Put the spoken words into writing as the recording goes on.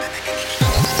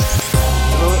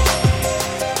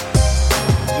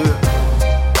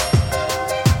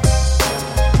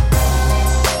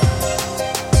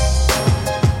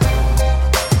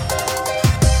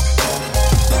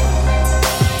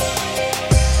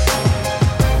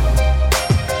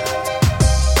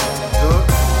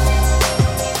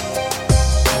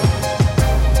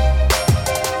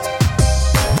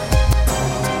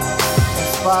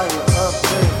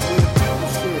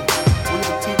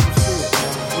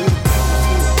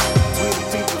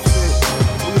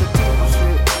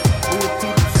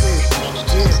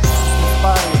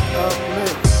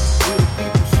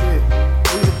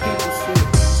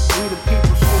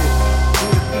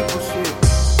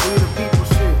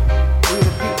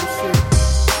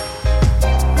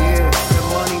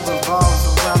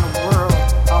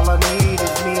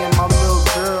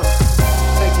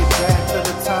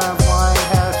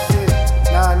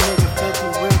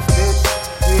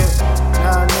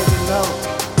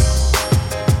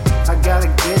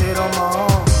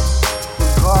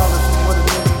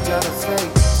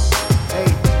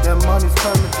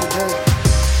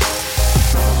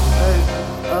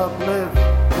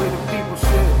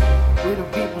We the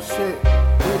people shit.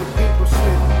 We the people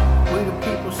shit. We the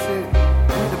people shit.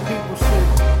 We the people shit.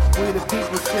 We the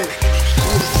people shit.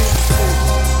 We the people shit.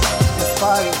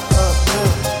 Inspired,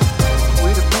 uplift.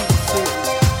 We the people shit.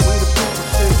 We the people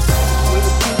shit. We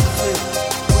the people shit.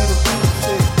 We the people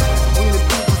shit. We the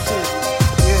people shit.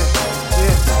 Yeah,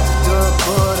 yeah. Good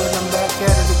bud and I'm back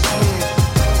at it again.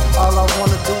 All I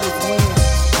wanna do is win,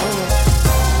 win.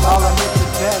 All I hit the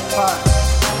jackpot.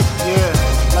 Yeah,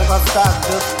 like I stock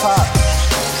just pop.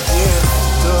 Yeah,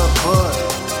 good bud,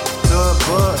 good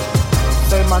bud.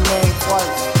 Say my name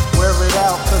twice, wear it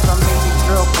out, cause I'm in the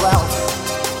drill blouse.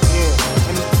 Yeah,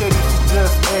 and the titties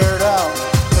just air it out,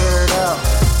 air it out.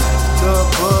 Good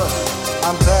bud,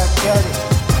 I'm back at it,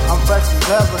 I'm fresh as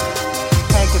ever. You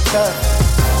can't contest,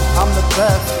 I'm the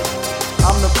best,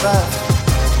 I'm the best,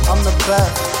 I'm the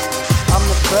best, I'm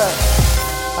the best.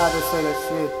 I just say that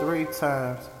shit 3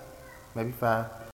 times, maybe 5.